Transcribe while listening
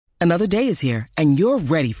Another day is here, and you're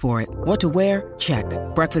ready for it. What to wear? Check.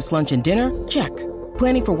 Breakfast, lunch, and dinner? Check.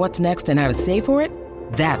 Planning for what's next and how to save for it?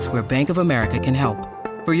 That's where Bank of America can help.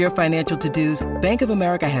 For your financial to-dos, Bank of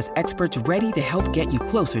America has experts ready to help get you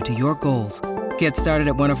closer to your goals. Get started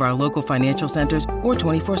at one of our local financial centers or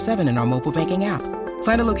 24/7 in our mobile banking app.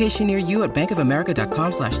 Find a location near you at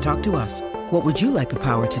bankofamerica.com/talktous. What would you like the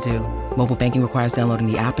power to do? Mobile banking requires downloading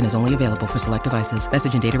the app and is only available for select devices.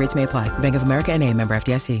 Message and data rates may apply. Bank of America N.A., member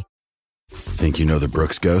FDIC. Think you know the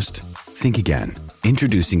Brooks Ghost? Think again.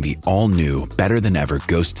 Introducing the all-new, better-than-ever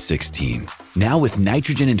Ghost 16. Now with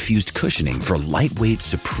nitrogen-infused cushioning for lightweight,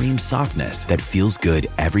 supreme softness that feels good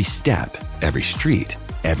every step, every street,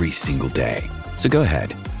 every single day. So go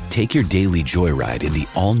ahead, take your daily joyride in the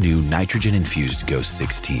all-new nitrogen-infused Ghost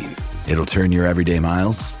 16. It'll turn your everyday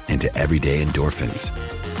miles into everyday endorphins.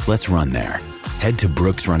 Let's run there. Head to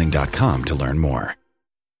brooksrunning.com to learn more.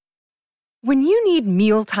 When you need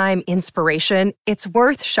mealtime inspiration, it's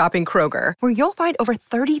worth shopping Kroger, where you'll find over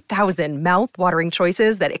 30,000 mouth-watering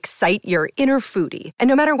choices that excite your inner foodie. And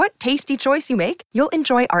no matter what tasty choice you make, you'll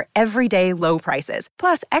enjoy our everyday low prices,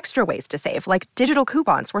 plus extra ways to save, like digital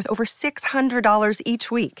coupons worth over $600 each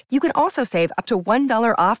week. You can also save up to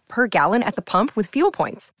 $1 off per gallon at the pump with fuel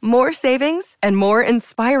points. More savings and more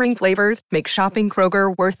inspiring flavors make shopping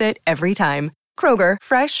Kroger worth it every time. Kroger,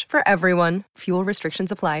 fresh for everyone. Fuel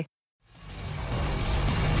restrictions apply.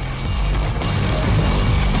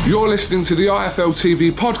 You're listening to the IFL TV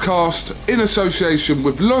podcast in association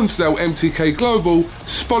with Lonsdale MTK Global,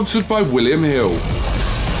 sponsored by William Hill.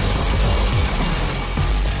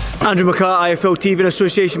 Andrew McCart, IFL TV in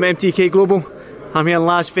association with MTK Global. I'm here in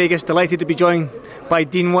Las Vegas, delighted to be joined by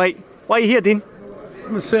Dean Whyte. Why are you here, Dean?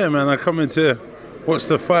 I'm saying, man, I come in to watch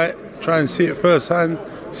the fight, try and see it firsthand,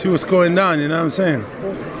 see what's going down, you know what I'm saying?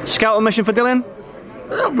 Scouting mission for Dillian?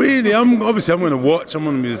 Not really. I'm going to watch, I'm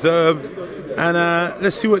going to observe, and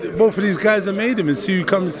let's see what both of these guys have made him and see who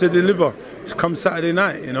comes to deliver. It's come Saturday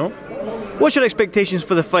night, you know. What's your expectations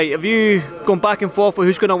for the fight? Have you gone back and forth with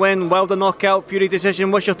who's going to win, Wilder knockout, Fury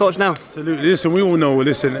decision? What's your thoughts now? Absolutely. Listen, we all know,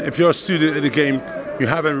 if you're a student of the game, you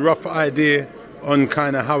have a rough idea on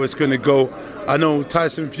kind of how it's going to go. I know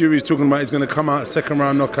Tyson Fury is talking about he's going to come out second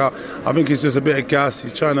round knockout. I think it's just a bit of gas.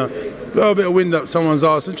 He's trying to blow a bit of wind up someone's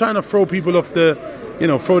arse and trying to throw people off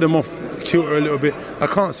throw them off kilter a little bit. I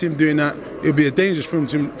can't see him doing that. It would be a dangerous thing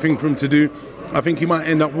for him to do. I think he might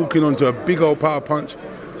end up walking onto a big old power punch.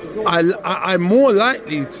 I'm more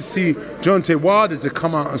likely to see Deontay Wilder to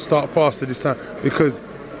come out and start faster this time, because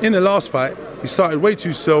in the last fight he started way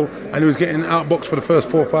too slow and he was getting outboxed for the first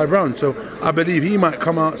 4 or 5 rounds. So I believe he might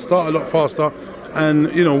come out, start a lot faster,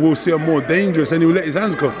 and we'll see him more dangerous and he'll let his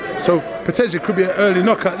hands go. So potentially could be an early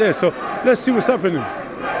knockout there. So let's see what's happening.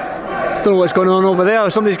 Don't know what's going on over there.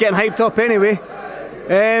 Somebody's getting hyped up anyway.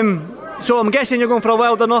 So I'm guessing you're going for a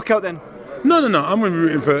Wilder knockout then? No. I'm going to be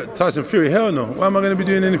rooting for Tyson Fury. Hell no. Why am I going to be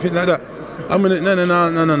doing anything like that?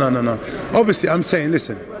 No. Obviously, I'm saying,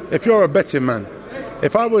 listen, if you're a betting man,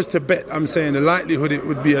 if I was to bet, I'm saying the likelihood it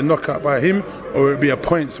would be a knockout by him or it would be a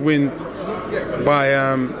points win by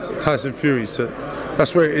Tyson Fury. So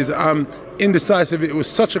that's where it is. I'm indecisive. It was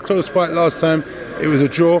such a close fight last time. It was a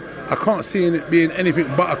draw. I can't see it being anything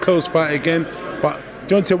but a close fight again. But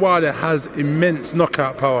Deontay Wilder has immense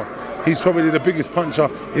knockout power. He's probably the biggest puncher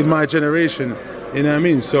in my generation. You know what I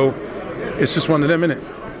mean? So it's just one of them, innit?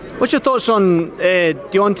 What's your thoughts on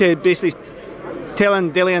Deontay basically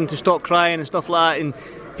telling Dillian to stop crying and stuff like that? And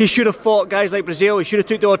he should have fought guys like Brazil. He should have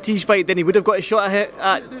took the Ortiz fight. Then he would have got a shot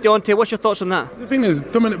at Deontay. What's your thoughts on that? The thing is,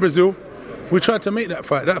 Dominic Brazil, we tried to make that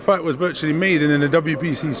fight. That fight was virtually made, and then the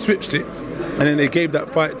WBC switched it, and then they gave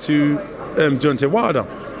that fight to Deontay Wilder.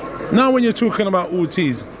 Now when you're talking about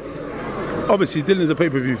Ortiz, obviously Dillian's a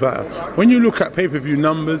pay-per-view fighter. When you look at pay-per-view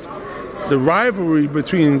numbers, the rivalry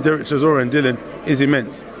between Derek Chisora and Dillian is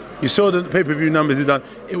immense. You saw the pay-per-view numbers he done.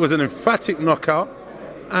 It was an emphatic knockout,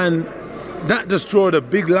 and that just drawed a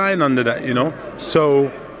big line under that,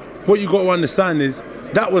 So what you got to understand is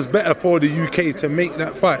that was better for the UK to make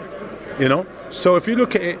that fight, So if you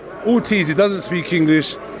look at it, Ortiz, he doesn't speak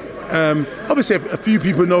English. Obviously a few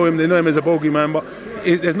people know him. They know him as a bogeyman, but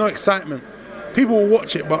there's no excitement. People will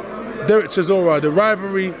watch it, but Derek Chisora, the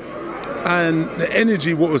rivalry and the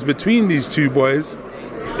energy what was between these two boys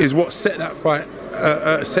is what set that fight,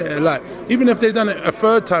 set it alight. Even if they'd done it a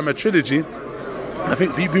third time, a trilogy, I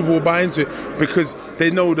think people will buy into it because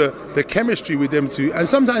they know the chemistry with them two, and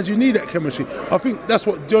sometimes you need that chemistry. I think that's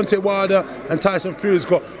what Deontay Wilder and Tyson Fury's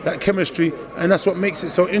got, that chemistry, and that's what makes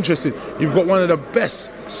it so interesting. You've got one of the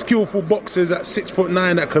best skillful boxers at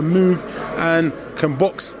 6'9" that can move and can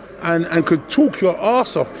box and could talk your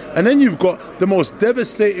arse off. And then you've got the most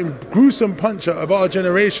devastating, gruesome puncher of our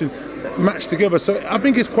generation matched together. So I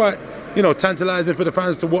think it's quite, tantalising for the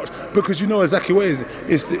fans to watch, because you know exactly what it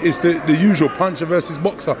is. It's the usual puncher versus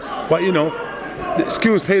boxer. But, the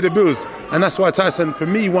skills pay the bills. And that's why Tyson, for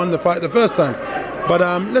me, won the fight the first time. But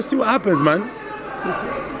let's see what happens, man.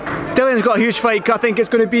 Dillian's got a huge fight. I think it's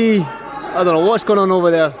going to be, I don't know what's going on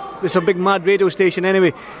over there. It's a big mad radio station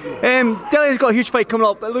anyway. Dillian's got a huge fight coming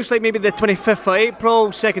up. It looks like maybe the 25th of April,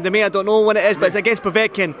 2nd of May, I don't know when it is, but it's against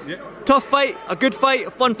Povetkin. Yeah. Tough fight, a good fight,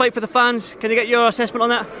 a fun fight for the fans. Can you get your assessment on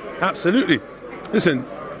that? Absolutely. Listen,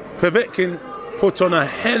 Povetkin put on a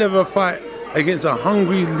hell of a fight against a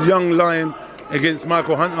hungry young lion against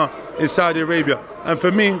Michael Hunter in Saudi Arabia. And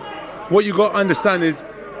for me, what you got to understand is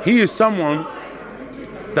he is someone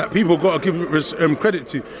that people got to give credit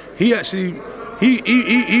to. He actually,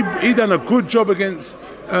 he done a good job against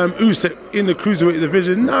Usyk in the cruiserweight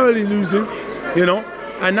division, narrowly losing,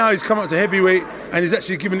 and now he's come up to heavyweight and he's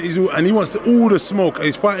actually giving it his all, and he wants all the smoke. And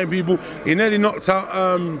he's fighting people. He nearly knocked out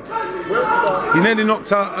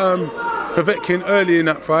Povetkin early in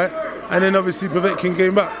that fight, and then obviously Povetkin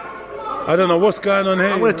came back. I don't know what's going on here.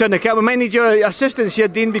 I'm going to turn the camera. We might need your assistance here,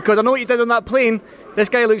 Dean, because I know what you did on that plane. This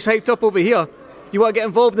guy looks hyped up over here. You want to get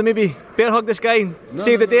involved and maybe bear hug this guy and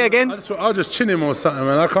save the day again? I'll just chin him or something,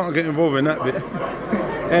 man. I can't get involved in that bit.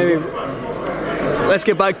 Anyway, let's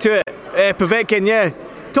get back to it. Povetkin, yeah.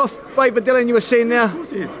 Tough fight for Dillian, you were saying there. Of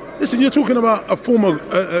course it is. Listen, you're talking about a former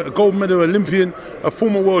gold medal Olympian, a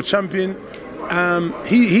former world champion.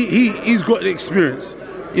 He's got the experience.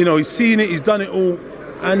 He's seen it, he's done it all.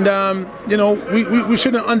 And, we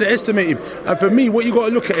shouldn't underestimate him. And for me, what you got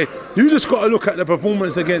to look at it, you just got to look at the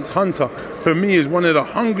performance against Hunter. For me, is one of the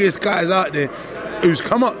hungriest guys out there who's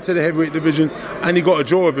come up to the heavyweight division, and he got a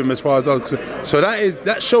draw of him as far as I was concerned. So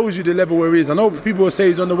that shows you the level where he is. I know people will say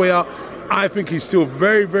he's on the way out. I think he's still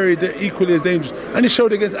very, very equally as dangerous. And he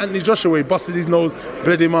showed against Anthony Joshua, he busted his nose,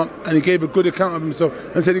 bled him up, and he gave a good account of himself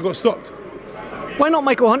and said he got stopped. Why not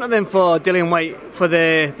Michael Hunter then for Dillian Whyte for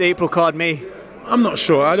the April card, May? I'm not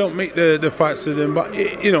sure. I don't make the fights to them, but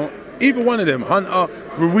either one of them, Hunter,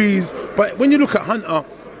 Ruiz. But when you look at Hunter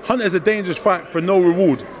is a dangerous fight for no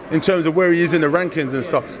reward in terms of where he is in the rankings and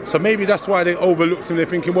stuff. So maybe that's why they overlooked him. They're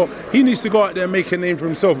thinking, well, he needs to go out there and make a name for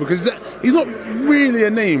himself, because he's not really a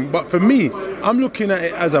name. But for me, I'm looking at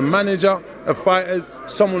it as a manager of fighters,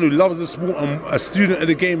 someone who loves the sport and a student of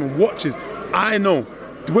the game and watches. I know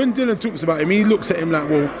when Dillian talks about him, he looks at him like,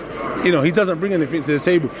 well, he doesn't bring anything to the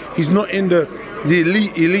table. He's not in the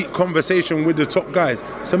elite conversation with the top guys.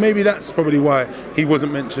 So maybe that's probably why he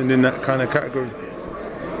wasn't mentioned in that kind of category.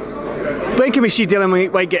 When can we see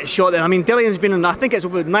Dillian Whyte get shot then? I mean, Dillian's been on, I think it's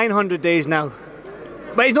over 900 days now.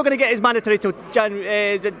 But he's not going to get his mandatory till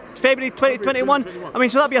February 2021. I mean,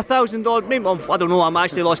 so that'd be $1,000. Maybe, I don't know. I'm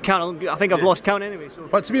actually lost count. I think I've lost count anyway. So.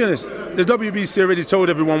 But to be honest, the WBC already told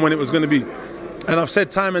everyone when it was going to be. And I've said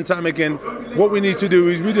time and time again, what we need to do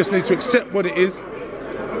is we just need to accept what it is.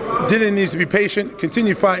 Dillian needs to be patient,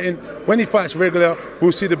 continue fighting. When he fights regular,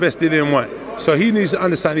 we'll see the best Dillian Whyte. So he needs to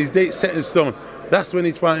understand his date's set in stone. That's when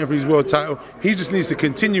he's fighting for his world title. He just needs to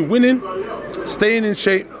continue winning, staying in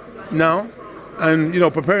shape now, and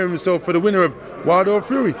preparing himself for the winner of Wilder or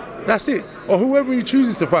Fury. That's it. Or whoever he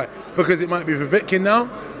chooses to fight. Because it might be Povetkin now.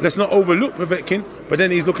 Let's not overlook Povetkin. But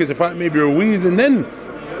then he's looking to fight maybe Ruiz, and then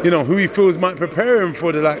who he feels might prepare him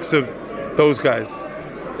for the likes of those guys.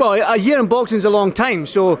 Well, a year in boxing is a long time,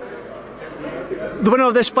 so the winner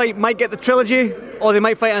of this fight might get the trilogy, or they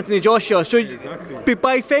might fight Anthony Joshua. So exactly.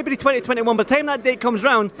 By February 2021, by the time that date comes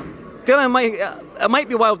round, Dillian might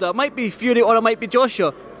be Wilder, it might be Fury, or it might be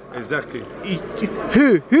Joshua. Exactly.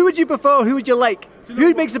 Who would you prefer? Who would you like?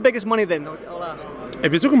 Who makes the biggest money then? I'll ask.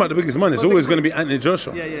 If you're talking about the biggest money, it's always going to be Anthony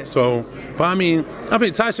Joshua. Yeah. So, but I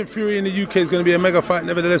think Tyson Fury in the UK is going to be a mega fight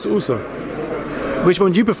nevertheless also. Which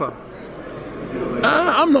one do you prefer?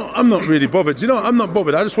 I'm not really bothered. I'm not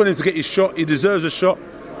bothered. I just want him to get his shot. He deserves a shot.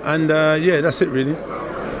 And that's it really.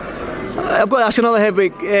 I've got to ask another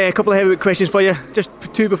couple of heavyweight questions for you. Just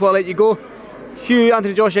two before I let you go.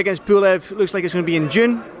 Anthony Joshua against Pulev looks like it's going to be in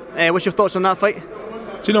June. What's your thoughts on that fight?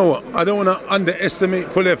 Do you know what? I don't want to underestimate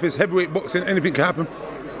Pulev. It's heavyweight boxing, anything can happen.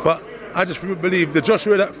 But I just believe the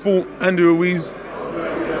Joshua that fought Andy Ruiz,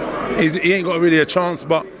 he ain't got really a chance.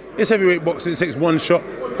 But it's heavyweight boxing, it takes one shot.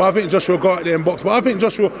 But I think Joshua will go out there and box. But I think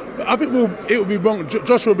it will be wrong.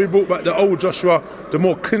 Joshua will be brought back. The old Joshua, the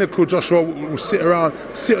more clinical Joshua will sit on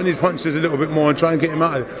his punches a little bit more and try and get him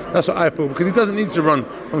out of it. That's what I feel, because he doesn't need to run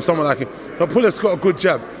from someone like him. But Pulev's got a good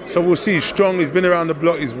jab, so we'll see. He's strong, he's been around the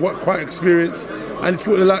block, he's quite experienced, and he's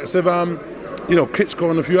fought the likes of Klitschko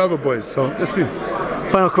and a few other boys. So let's see.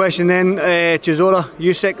 Final question then, Chisora,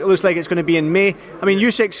 Usyk, it looks like it's going to be in May. I mean,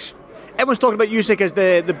 Usyk's, everyone's talking about Usyk as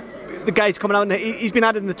the guy's coming out, and he's been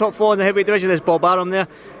added in the top 4 in the heavyweight division. There's Bob Arum there.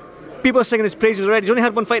 People are singing his praises already. He's only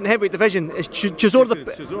had one fight in the heavyweight division. Is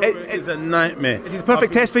Chisora is a nightmare. Is he the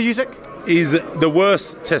perfect test for Usyk? He's the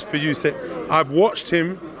worst test for Usyk. I've watched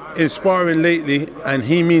him inspiring lately, and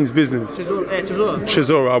he means business.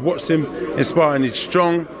 Chisora. I've watched him inspiring. He's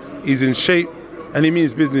strong, he's in shape, and he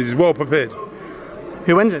means business. He's well prepared.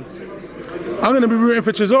 Who wins it? I'm going to be rooting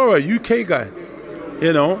for Chisora, UK guy.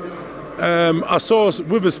 You know, I saw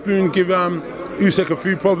Witherspoon give Usyk a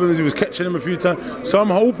few problems. He was catching him a few times. So I'm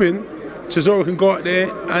hoping Chisora can go out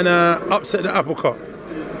there and upset the apple cart.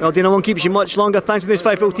 Well, Dean, I won't keep you much longer. Thanks for this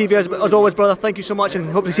Fight Full TV as always, brother. Thank you so much, and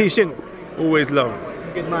hope to see you soon. Always love.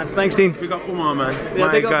 Good man. Thanks, Dean. Big up Umar, man. Yeah,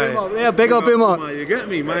 my big guy. Up Umar. Yeah, big up Umar. You get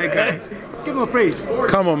me, my guy. Give him a praise.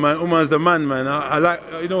 Come on, man. Umar's the man, man. I like,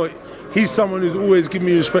 you know, he's someone who's always given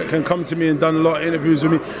me respect, can come to me and done a lot of interviews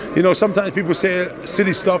with me. You know, sometimes people say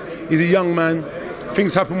silly stuff. He's a young man.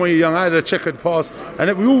 Things happen when you're young. I had a checkered past,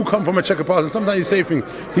 and we all come from a checkered past, and sometimes you say things.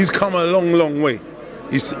 He's come a long, long way.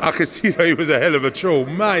 I can see that he was a hell of a troll.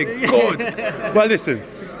 My God. But listen,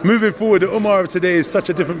 moving forward, the Umar of today is such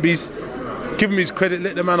a different beast. Give him his credit,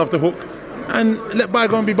 let the man off the hook, and let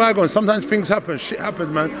bygone be bygone. Sometimes things happen, shit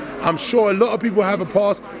happens, man. I'm sure a lot of people have a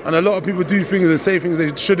past, and a lot of people do things and say things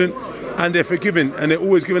they shouldn't, and they're forgiven, and they're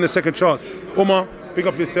always given a second chance. Umar, pick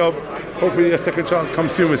up yourself. Hopefully your second chance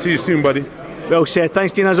comes soon. We'll see you soon, buddy. Well said.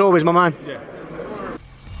 Thanks, Dean, as always, my man. Yeah.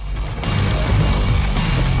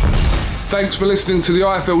 Thanks for listening to the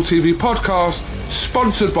IFL TV podcast,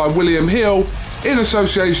 sponsored by William Hill, in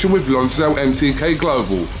association with Lonsdale MTK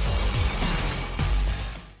Global.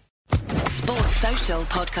 Sports Social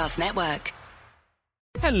Podcast Network.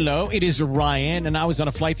 Hello, it is Ryan, and I was on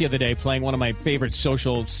a flight the other day playing one of my favorite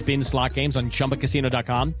social spin slot games on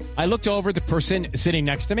ChumbaCasino.com. I looked over at the person sitting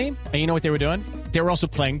next to me, and you know what they were doing? They were also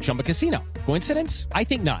playing Chumba Casino. Coincidence? I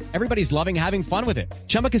think not. Everybody's loving having fun with it.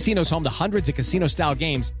 Chumba Casino is home to hundreds of casino-style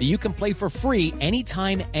games that you can play for free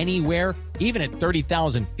anytime, anywhere, even at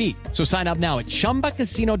 30,000 feet. So sign up now at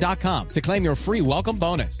ChumbaCasino.com to claim your free welcome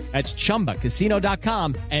bonus. That's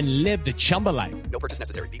ChumbaCasino.com and live the Chumba life. No purchase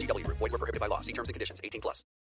necessary. VGW. Void where prohibited by law. See terms and conditions. 18+.